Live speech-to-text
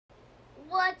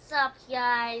What's up,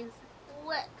 guys?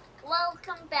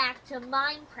 Welcome back to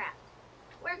Minecraft.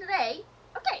 Where today,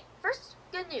 first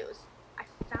good news. I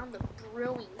found a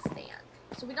brewing stand,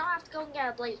 so we don't have to go and get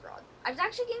a blaze rod. I was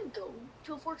actually going to go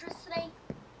to a fortress today,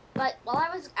 but while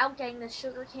I was out getting the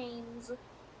sugar cane,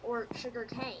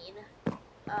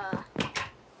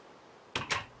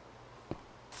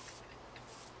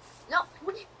 no,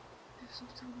 what did you,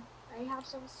 I have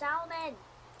some salmon.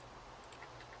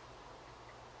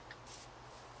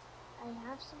 I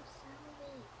have some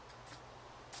salmon.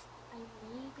 I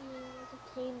may be able to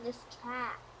tame this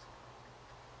cat.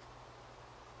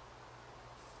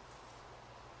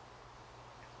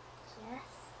 Yes.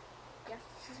 Yes,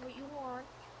 this is what you want.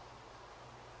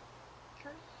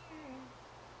 Come here.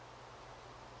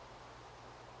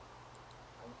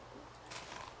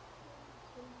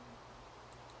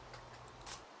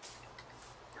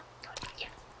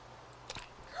 Yes.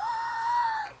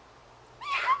 We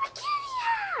have a kitty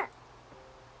cat!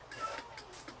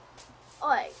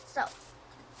 Alright, so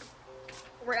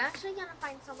we're actually gonna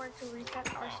find somewhere to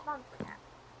reset our spawn for that.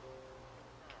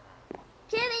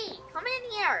 Kitty, come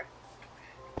in here!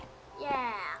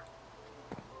 Yeah.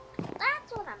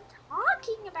 That's what I'm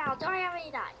talking about. Do I have any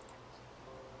dice?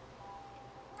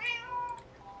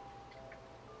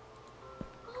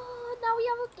 Oh, now we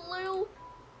have a blue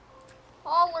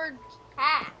collared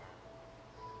cat.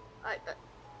 Alright, but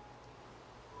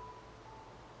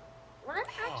what I'm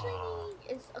actually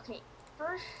needing is, okay,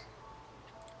 first,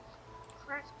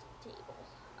 craft table.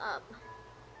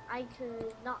 I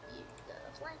could not use the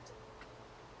flint.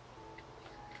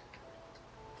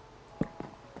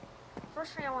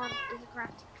 First thing I want is a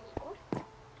crafting table.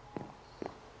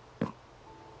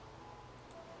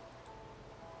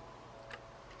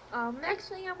 Next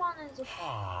thing I want is a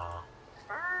furnace.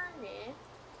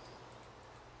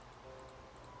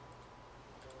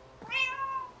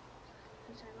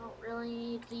 Because I don't really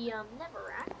need the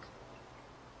netherrack.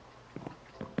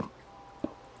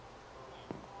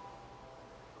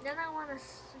 Then I want to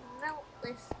smelt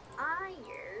this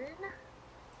iron.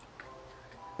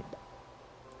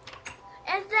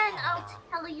 And then I'll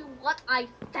tell you what I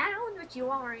found, which you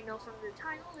already know from the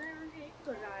title and everything,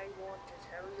 but I want to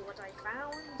tell you what I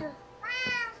found.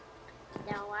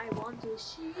 Now I want to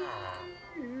shield.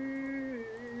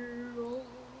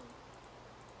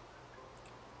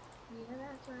 Yeah,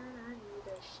 that's when I need a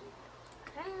shield.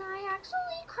 And I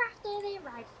actually crafted it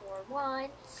right for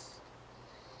once.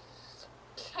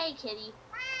 Okay, kitty,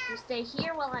 you stay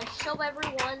here while I show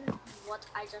everyone what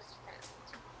I just found.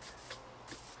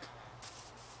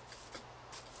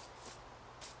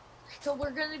 So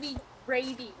we're gonna be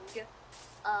raiding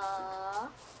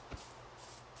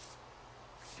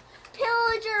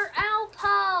pillager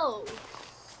outpost.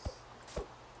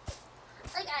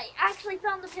 Like, I actually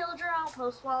found the pillager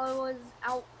outpost while I was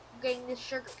out getting the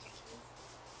sugar canes.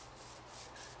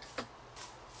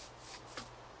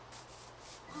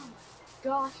 Oh my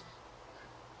gosh.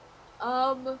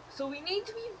 So we need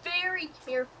to be very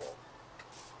careful.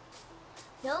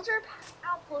 Pillager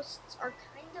outposts are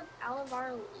kind of out of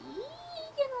our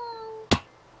league, you know,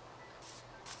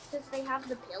 because they have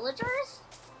the pillagers,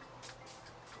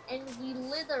 and we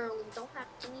literally don't have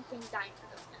anything dying for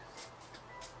them.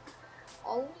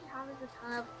 All we have is a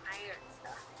ton of iron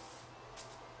stuff.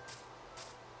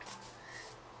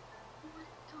 Oh my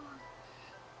gosh.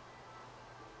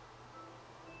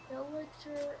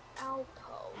 Villager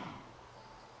outpost.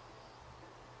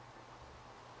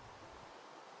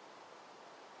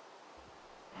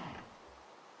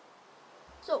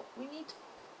 So, we need to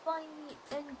find the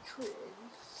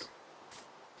entrance.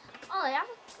 Oh, they have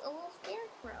a little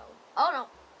scarecrow. Oh no,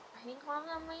 I think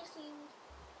I'm missing.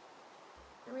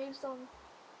 Maybe some.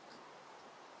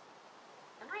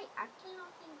 Am I actually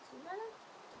not being seen better?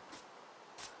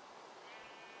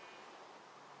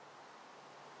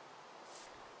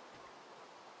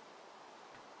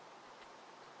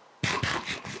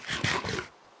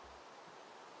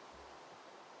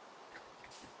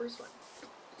 First one.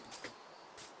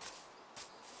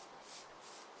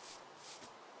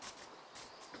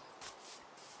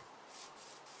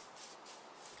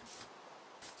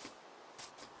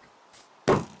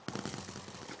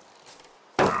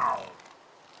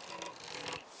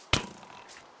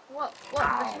 Whoa,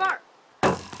 we're smart. I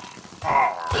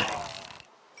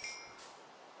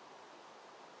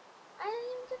didn't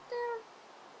even get their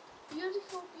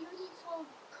beautiful, beautiful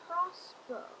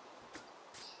crossbow.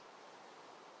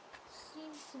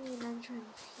 Seems to be an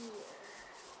entrance here.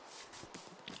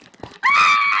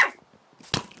 Ah!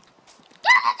 Get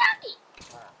the zombie!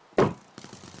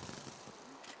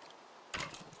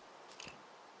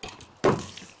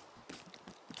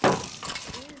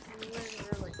 He's literally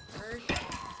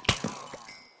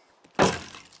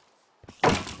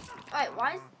Alright,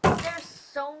 why is there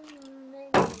so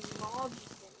many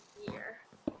mobs in here?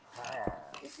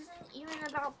 This isn't even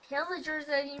about pillagers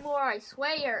anymore, I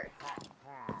swear.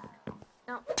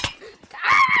 No.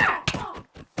 Ah!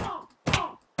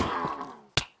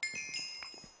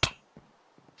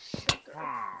 Sugar.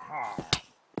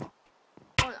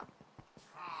 Oh no.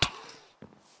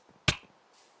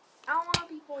 I don't want to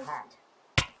be poisoned.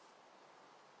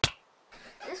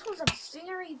 This was a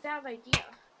very bad idea.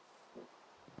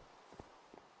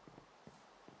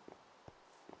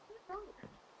 What's wrong with that?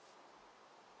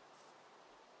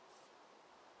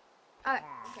 Alright,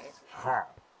 okay.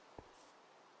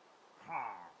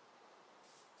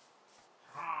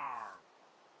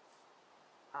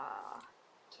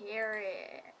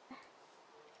 Carrot.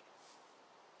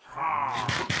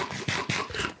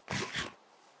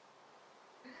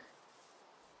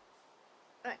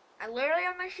 Alright, I literally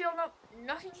have my shield up.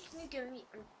 Nothing can do me.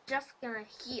 I'm just gonna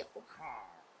heal.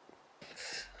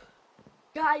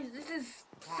 Guys, this is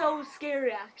so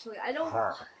scary actually. I don't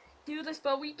do this,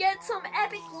 but we get some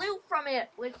epic loot from it,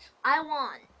 which I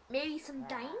want. Maybe some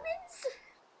diamonds?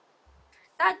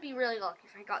 That'd be really lucky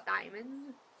if I got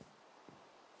diamonds.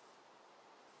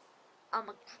 A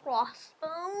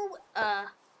crossbow,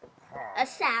 a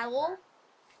saddle,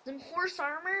 some horse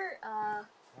armor,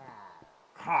 I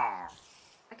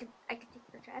could take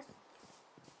the chest.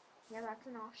 Yeah, that's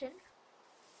an option.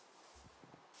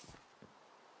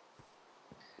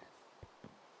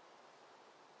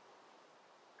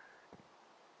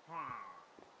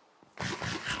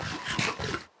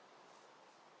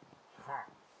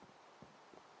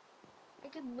 I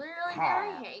could literally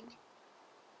die hanged.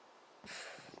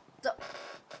 So,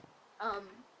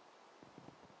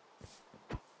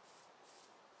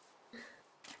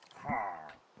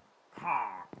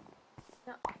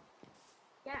 no.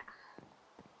 Yeah.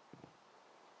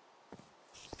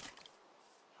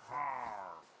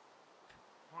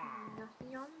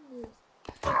 Nothing on this.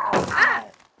 Ah!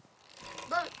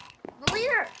 The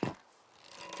leader!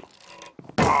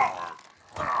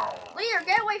 Leader,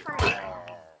 get away from me!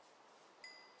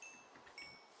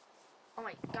 Oh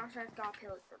my gosh, I've got a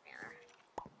pillager banner.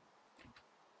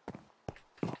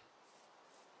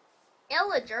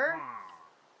 Illager?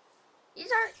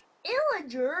 These are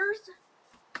illagers?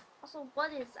 Also,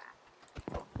 what is that?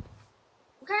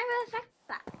 What kind of effect is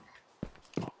that?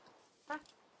 Huh?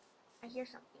 I hear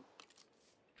something.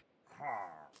 Oh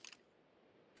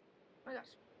my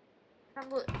gosh. I'm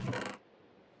blue.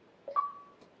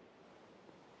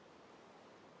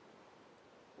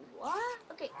 What?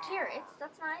 Okay, carrots.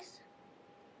 That's nice.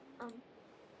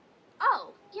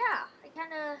 Oh, yeah. I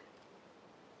kinda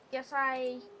guess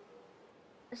I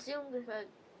assumed with a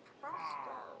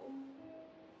crossbow.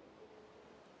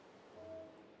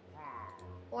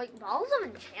 Like balls of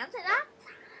enchanted?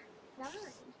 That's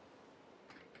nice.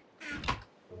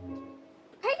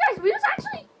 Hey guys, we just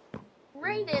actually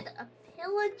raided a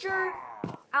pillager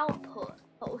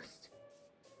outpost.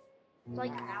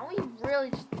 Like now we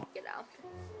really just need to get out.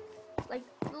 Like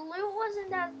the loot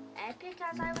wasn't as epic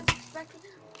as I was expecting.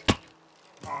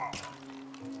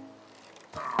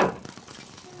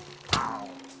 Oh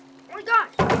my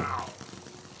gosh!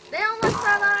 They don't like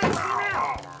that I came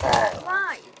out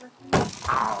alive.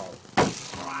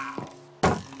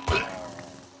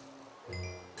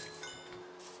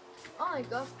 Oh my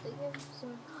gosh, they give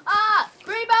some. Ah!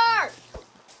 Creeper!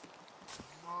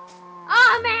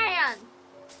 Oh man!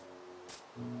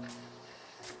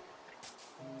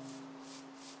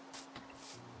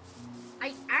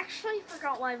 I actually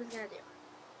forgot what I was gonna do.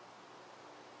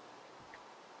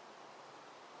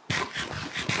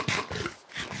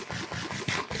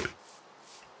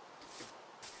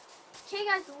 Okay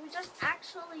guys, we just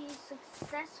actually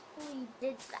successfully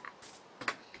did that.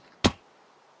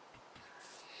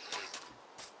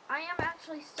 I am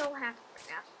actually so happy right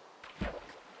now.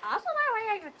 Also, by the way,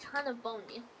 I have a ton of bone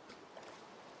meal.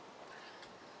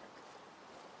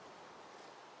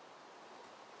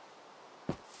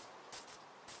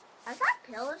 Has that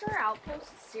pillager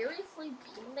outpost seriously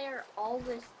been there all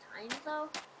this time, though?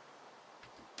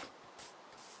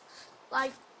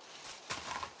 Like,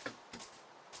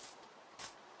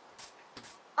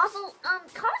 also,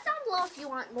 comment down below if you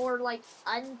want more, like,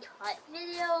 uncut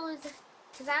videos,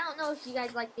 because I don't know if you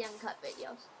guys like the uncut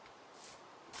videos.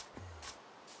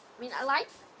 I mean, I like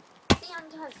the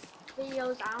uncut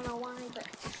videos, I don't know why, but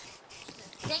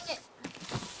dang it.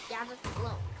 Yeah, just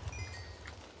alone.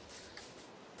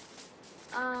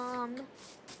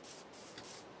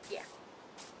 Yeah.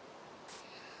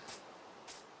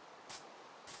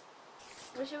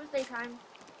 Wish it was daytime.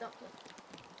 Don't do it.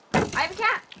 I have a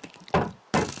cat!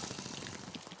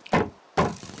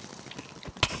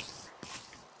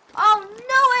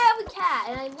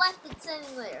 left it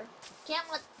sitting there. Can't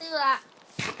let do that.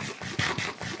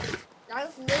 That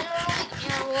is literally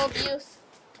animal abuse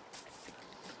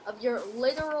of your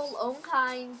literal own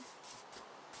kind.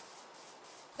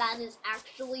 That is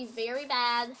actually very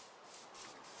bad.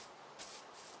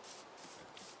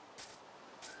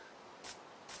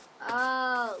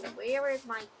 Oh, where is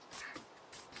my...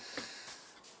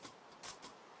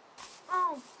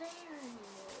 Oh, there it is.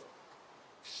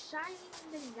 Shining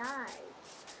the knife.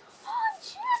 Oh,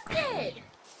 enchanted!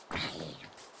 I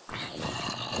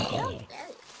don't get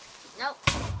it. Nope.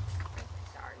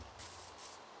 Sorry.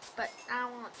 But I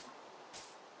don't want to.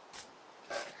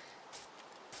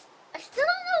 I still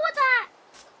don't know what that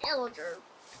illager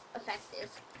effect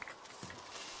is.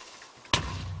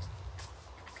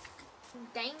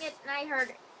 Dang it, and I heard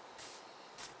it.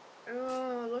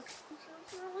 Oh, look.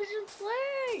 Religion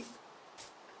Slay!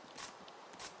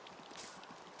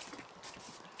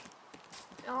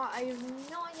 Oh, I have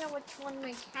no idea which one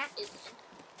my cat is in,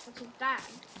 which is bad.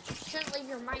 You shouldn't leave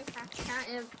your Minecraft cat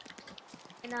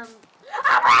in a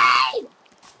raid!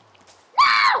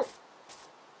 No!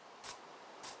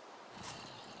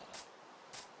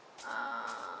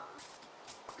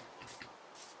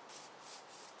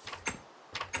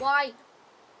 Why?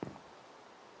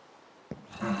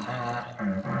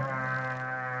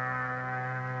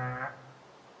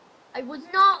 I was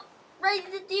not ready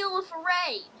to deal with a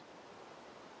raid.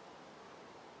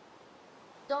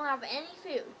 Don't have any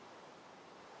food.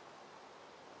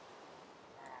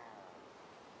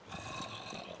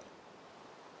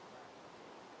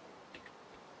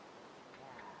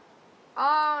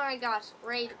 Oh my gosh,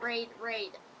 raid.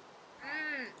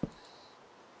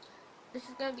 This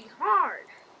is gonna be hard.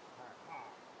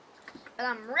 But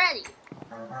I'm ready.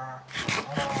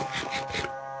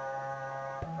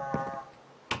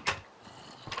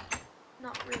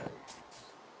 Not really.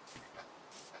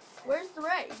 Where's the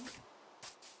raid?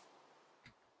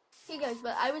 Okay guys,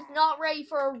 but I was not ready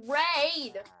for a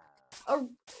raid.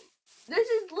 This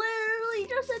is literally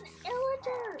just an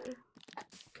illager.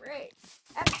 Raid.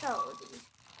 Episode.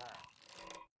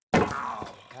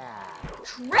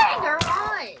 Trigger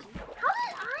one! How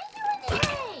did I do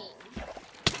anything?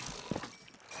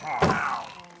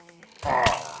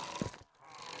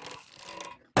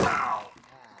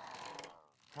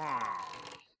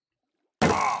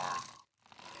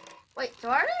 Wait, so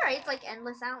are the raids like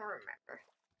endless? I don't remember.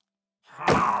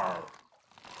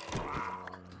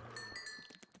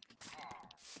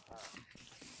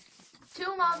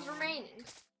 Two mobs remaining.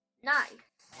 Nice.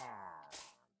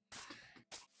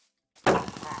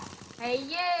 Hey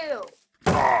you!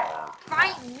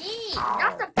 Fight me!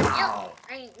 Not the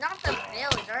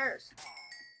villagers.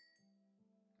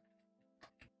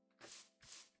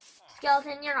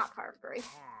 Skeleton, you're not part of the raid.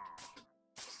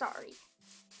 Sorry.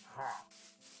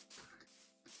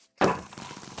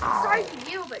 Sorry for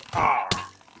you, but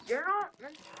you're not.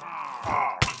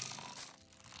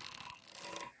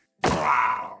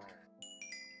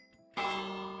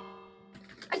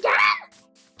 Again?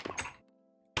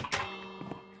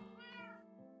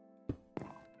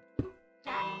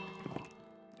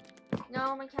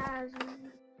 No, my cat is...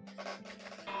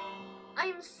 I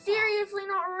am seriously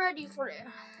not ready for it.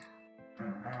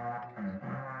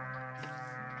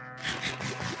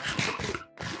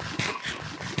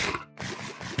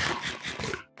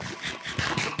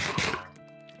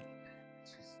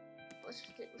 Let's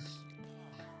just do this.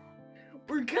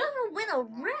 We're gonna win a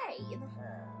raid!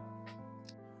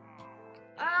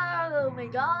 Oh my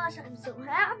gosh, I'm so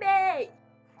happy!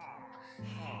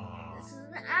 This is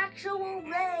an actual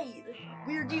raid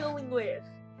we're dealing with.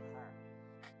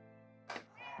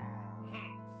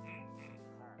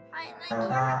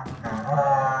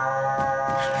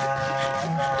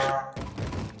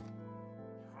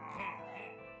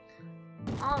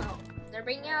 Oh no, they're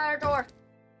bringing out our door.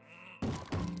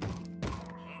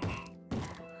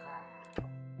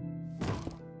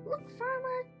 Look,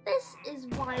 farmer, this is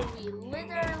why we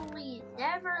literally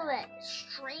never let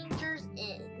strangers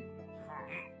in.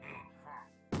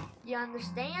 You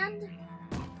understand?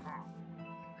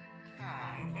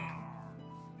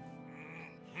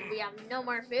 We have no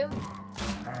more food.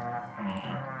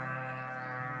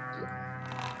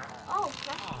 Oh,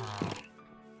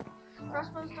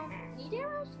 crossbows don't need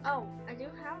arrows? Oh, I do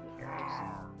have arrows.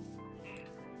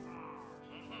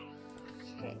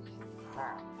 Okay.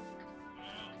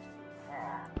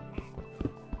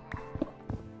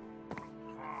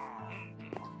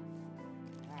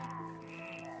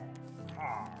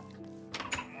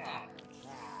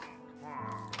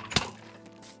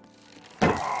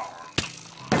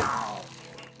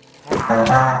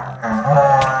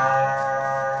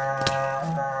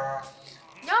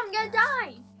 No, I'm gonna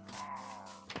die.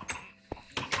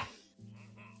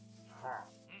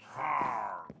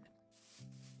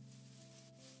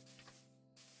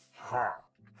 So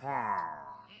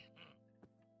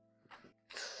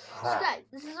guys,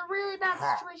 this is a really bad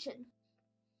situation.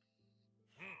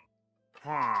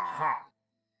 I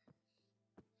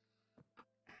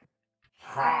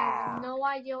have no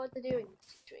idea what to do in this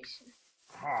situation.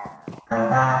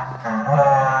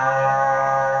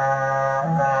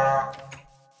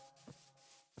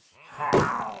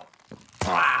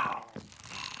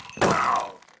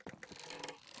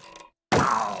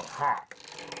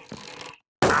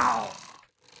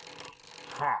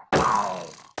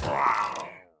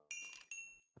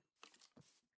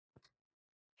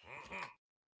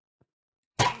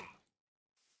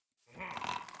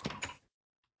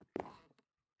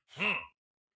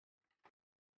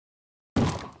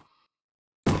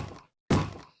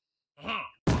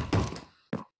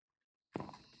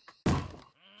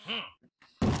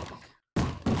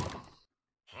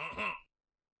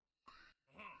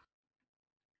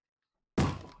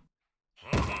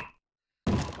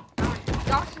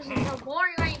 Gosh, this is so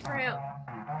boring waiting for him.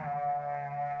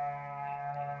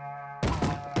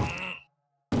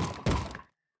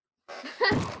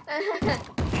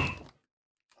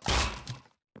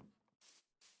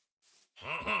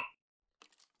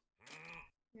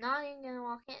 Not even gonna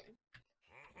walk in.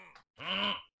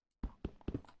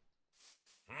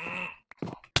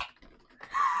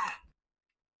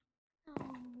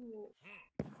 No.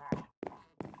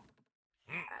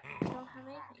 I don't have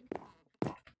anything.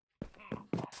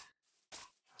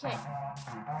 Okay.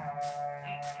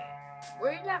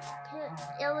 Where did that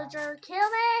illager kill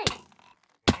me?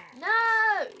 No!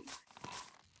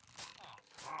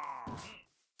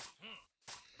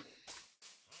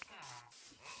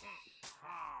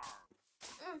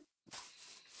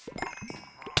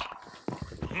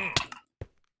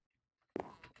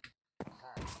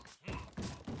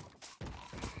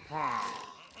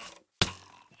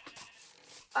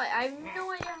 I have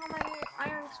no idea how my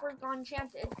iron sword got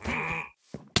enchanted. No!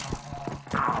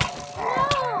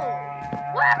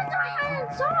 What happened to my iron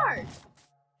sword?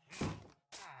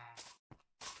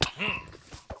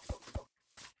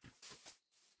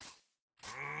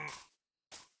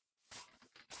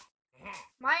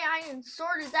 My iron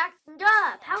sword is acting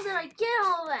up. How did I get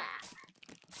all that?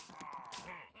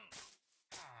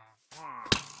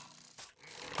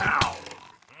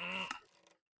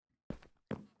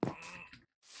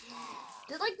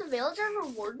 Did like the villager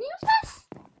reward me with this?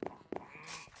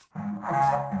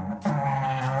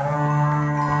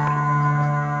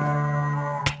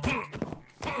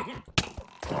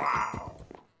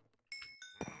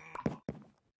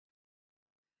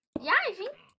 Yeah, I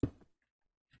think.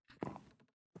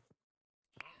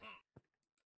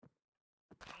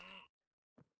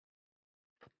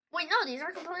 Wait, no, these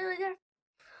are completely different.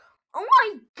 Oh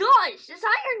my gosh, this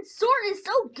iron sword is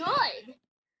so good.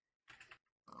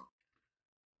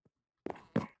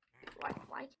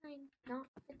 Why can I not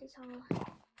get this all?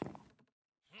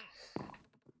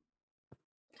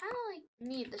 Kind of like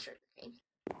need the sugar cane.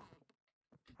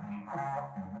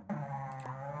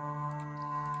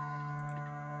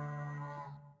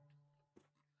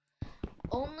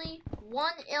 Only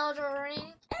one illager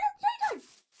remaining, and it's daytime.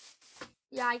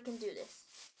 Yeah, I can do this.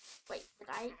 Wait, did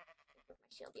I equip my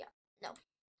shield? Yeah, no.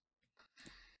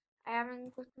 I haven't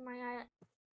equipped my.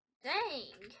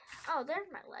 Dang! Oh, there's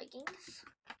my leggings.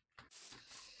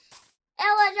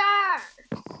 Illagers!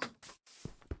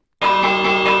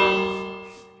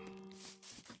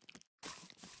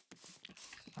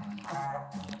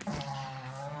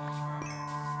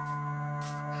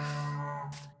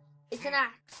 It's an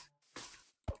axe.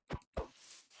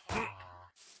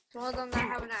 Well done, I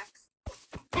have an axe.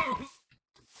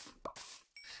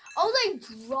 Oh, they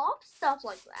drop stuff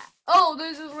like that. Oh,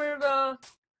 this is where the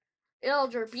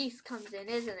illager beast comes in,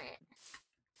 isn't it?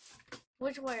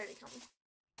 Which way are they coming?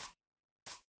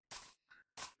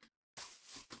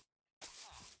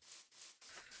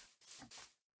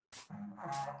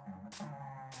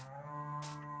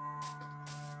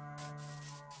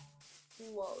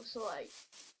 Whoa, so like...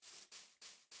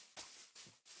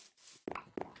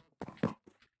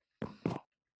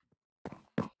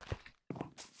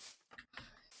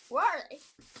 Where are they?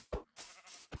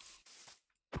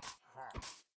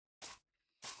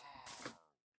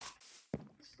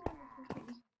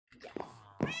 Yes.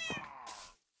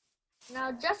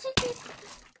 Now, just in case...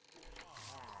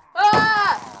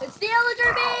 Ah! It's the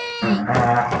illager beast!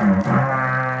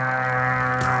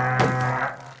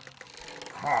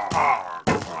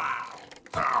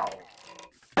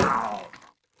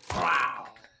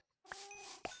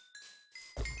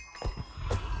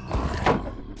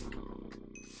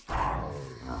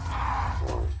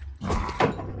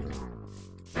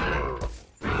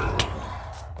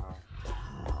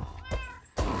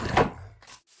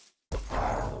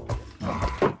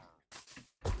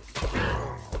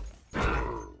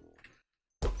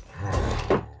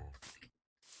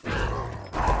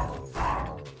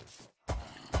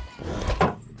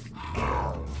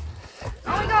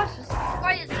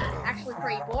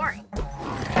 pretty boring. Do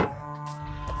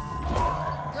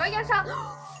I guess how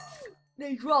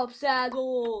they drop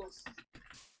saddles?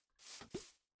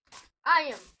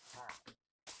 I am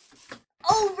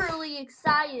overly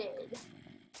excited.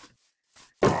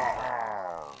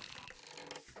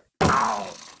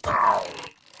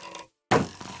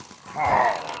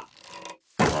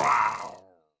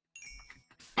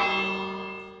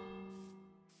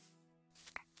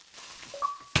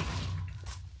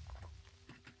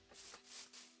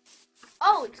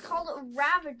 Oh, it's called a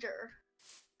Ravager.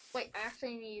 Wait, I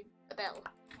actually need a bell.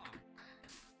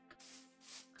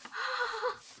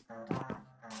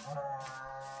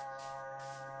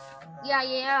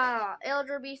 Yeah.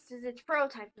 Elder Beast is its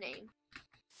prototype name.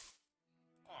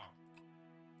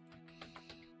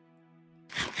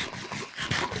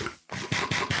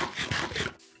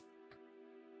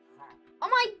 Oh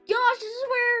my gosh, this is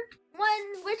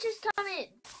when witches come in.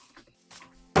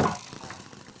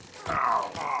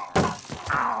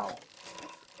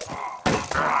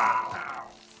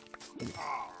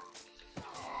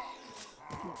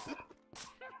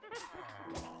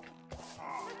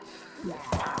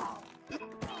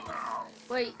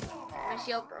 Wait, my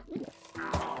shield broke.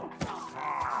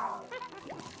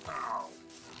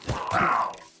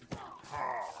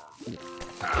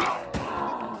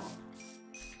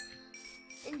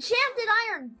 Enchanted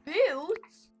iron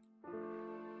boots?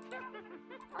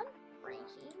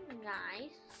 Unbreaking,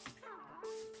 nice.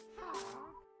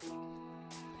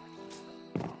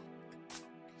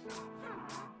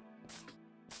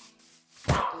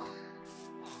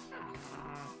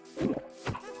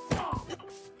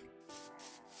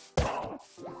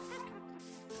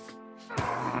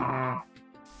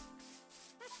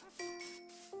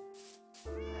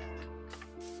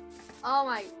 Oh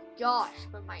my gosh,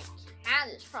 but my cat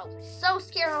is probably so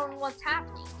scared on what's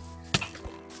happening.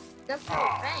 That's the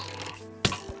whole thing.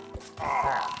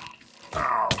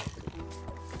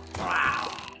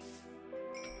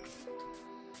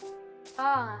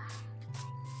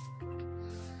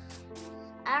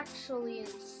 Actually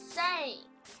insane.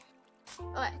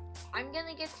 Okay, I'm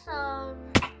gonna get some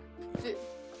food.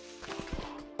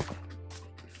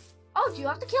 Oh, do you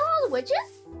have to kill all the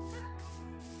witches?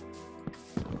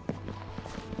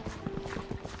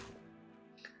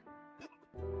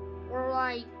 Or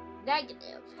like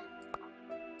negative?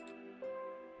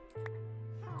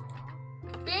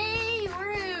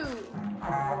 Beirut!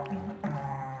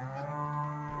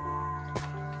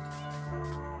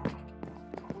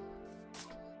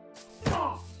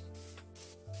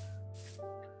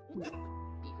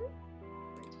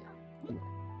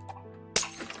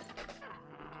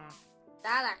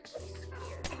 That actually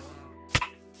scared me.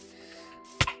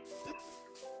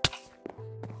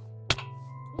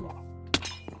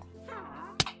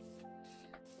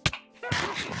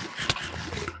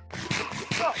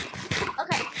 So,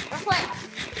 okay, we're playing.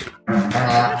 We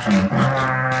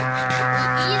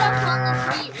eat up on this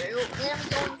beetroot, then we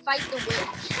go and fight the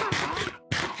witch.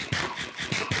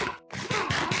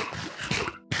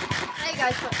 Hey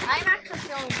guys, but I'm actually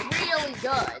feeling really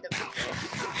good about this.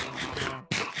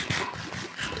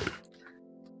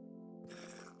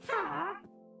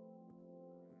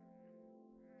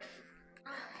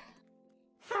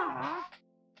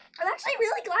 I'm actually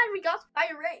really glad we got by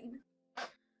rain.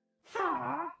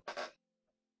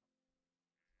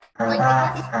 Like,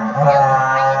 because villagers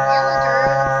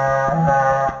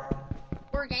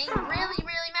were getting really,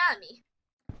 really mad at me.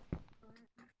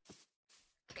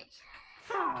 Okay.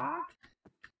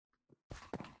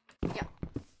 Yep.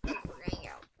 We're getting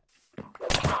out.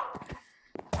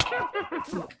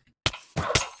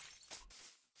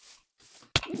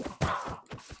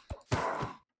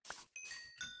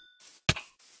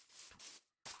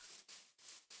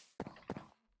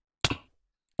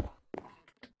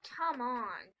 Come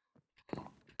on.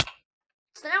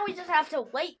 So now we just have to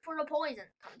wait for the poison to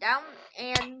come down,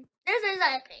 and this is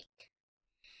epic.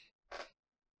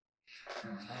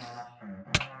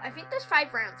 I think there's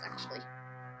 5 rounds actually.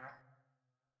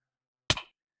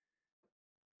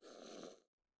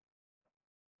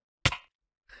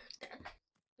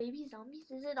 Baby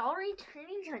zombies, is it already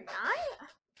turning to night?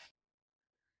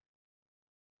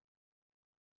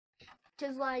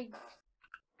 Cause like,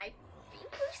 I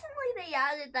think recently they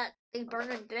added that they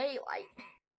burn in daylight.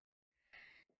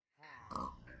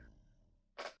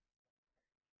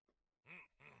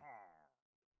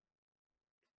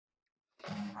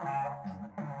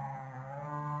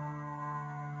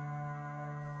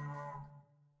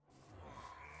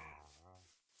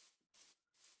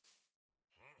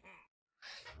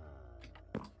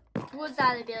 Was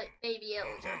that a baby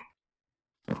illager?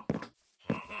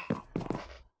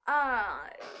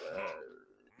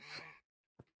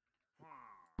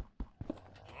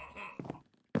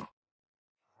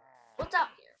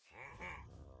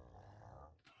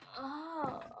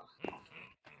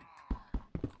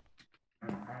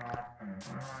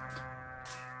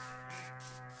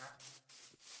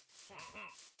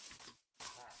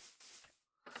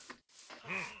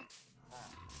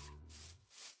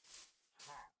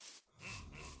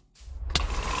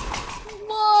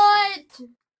 What?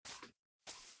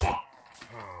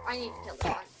 I need to kill this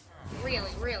one.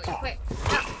 Really, really quick.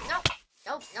 Nope.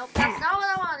 That's not what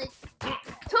I wanted. 2 of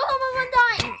them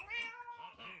dying.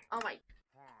 Oh my.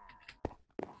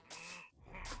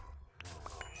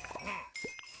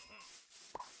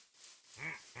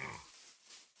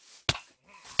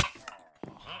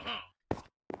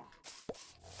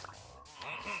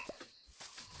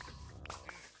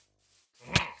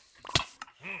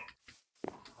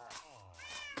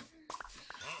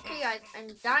 Okay guys, I'm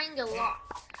dying a lot.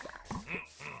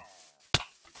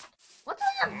 What's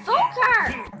an invoker?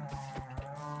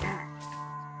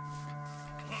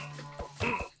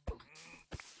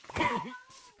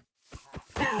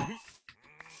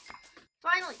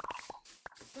 Finally!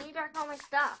 Give me back all my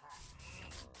stuff.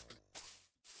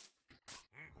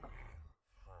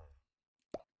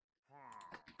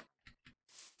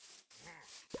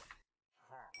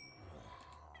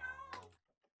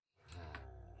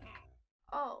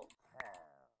 Oh.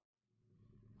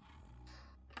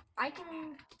 I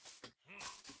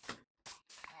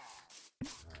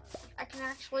can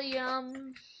actually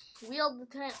wield the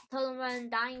totem when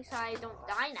dying so I don't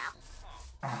die now.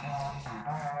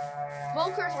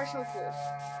 Volkers are so cool.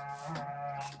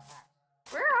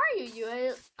 Where are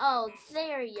you? Oh,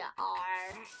 there you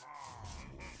are.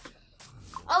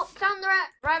 Oh, found the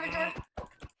Ravager.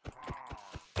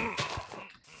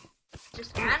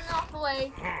 Just ran it off the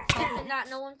way, hoping that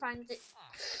no one finds it.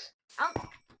 Oh.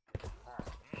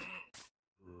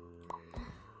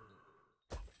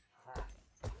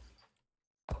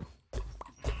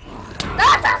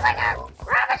 That sounds like a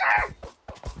Ravager!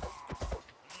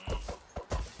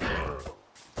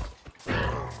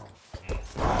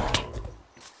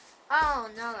 Oh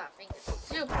no, that thing is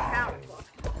super powerful.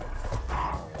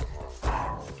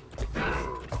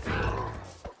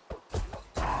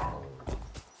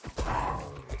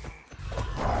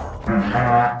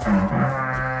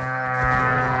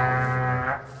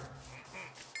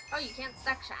 Oh, you can't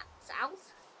stack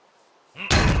south?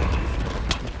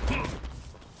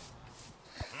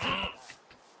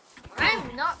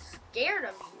 I'm not scared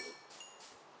of you.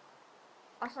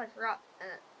 Also, I forgot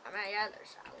my other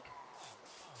salad.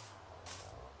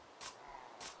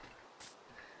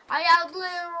 I have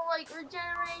literal like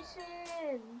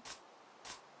regeneration.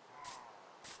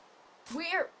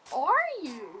 Where are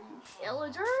you,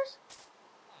 villagers?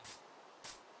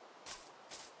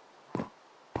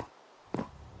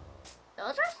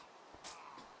 Villagers?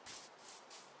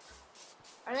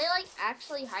 Are they like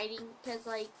actually hiding? Cause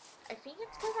like I think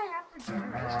it's because I have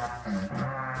regeneration.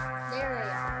 There they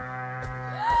are.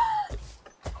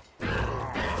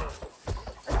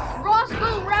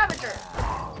 Crossbow Ravager.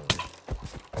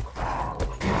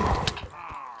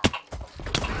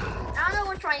 I don't know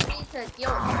which one I need to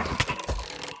deal with.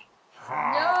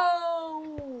 No!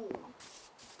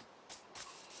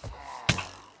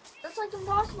 That's like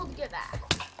impossible to get back.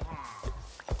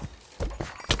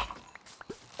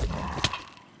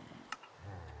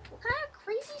 What kind of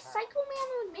crazy psycho man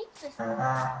would make this?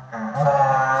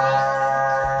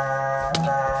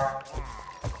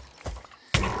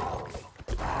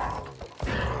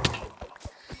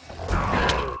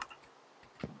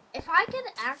 If I could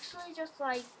actually just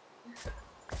like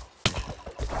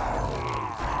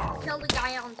kill the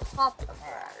guy on top of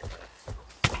her.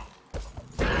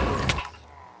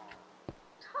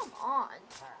 Come on.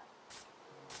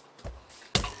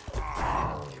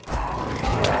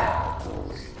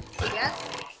 Yes.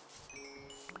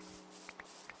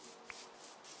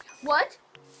 What?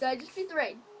 Did I just beat the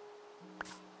raid?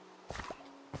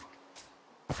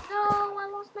 No, I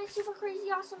lost my super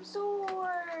crazy awesome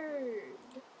sword.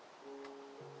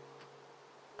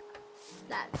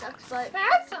 That sucks, but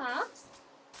That sucks.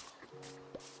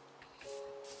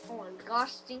 oh my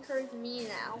gosh, Stinker is me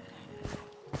now.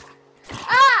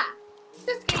 Ah!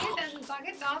 This game doesn't suck.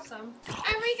 It's awesome.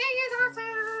 Everything is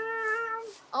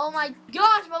awesome. Oh my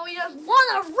gosh, but we just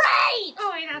won a raid!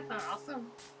 Oh wait, that's not awesome.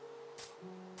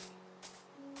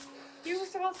 You were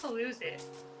supposed to lose it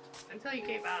until you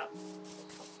gave up.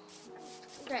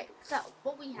 Okay, so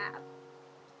what we have?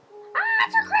 Ah,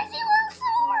 it's a crazy little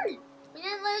sword! We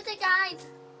didn't lose it, guys.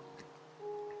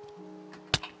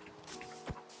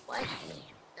 What?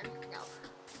 No,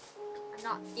 I'm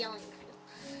not dealing with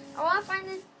you. I want to find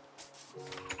it.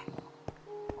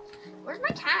 Where's my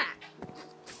cat?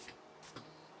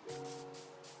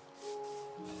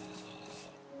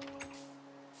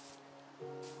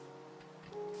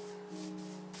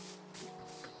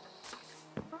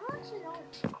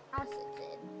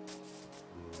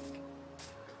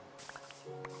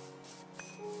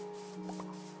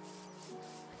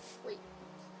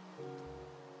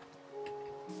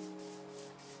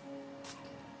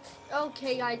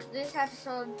 Okay, guys, this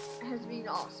episode has been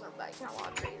awesome, but I can't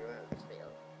watch Raider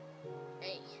Field.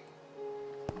 Hey.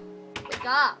 Wake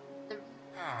up! The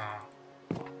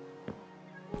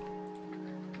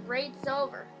raid's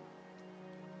over.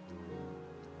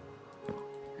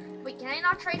 Wait, can I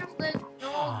not trade with the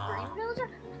normal green villager?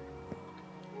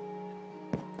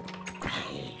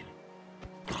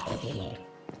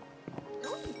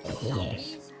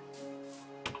 Zombies.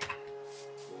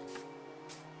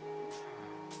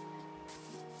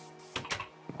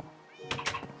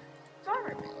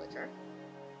 Farmer villager.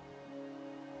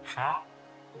 Huh?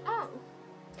 Oh.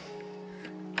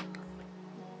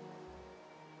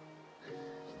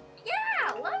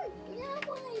 Yeah, wait.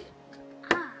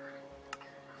 Ah.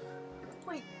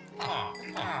 Wait.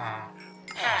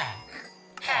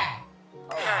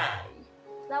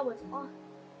 That was on.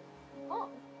 Oh.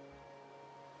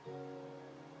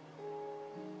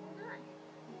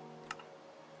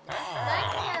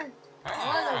 Second.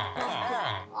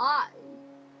 Motherfucking lie.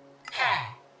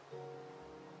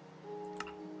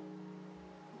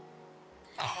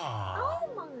 Oh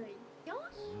my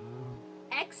gosh.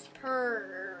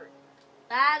 Expert.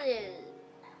 That is.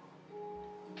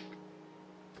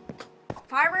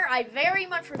 Farmer, I very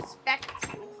much respect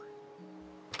you.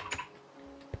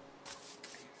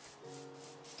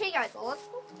 Okay guys, well let's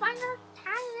go find a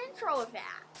talent intro of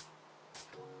that.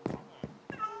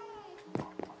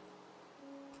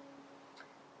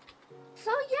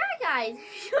 So yeah guys,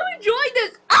 if you enjoyed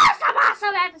this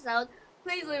awesome episode,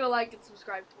 please leave a like and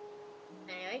subscribe.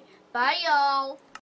 Anyway, bye y'all.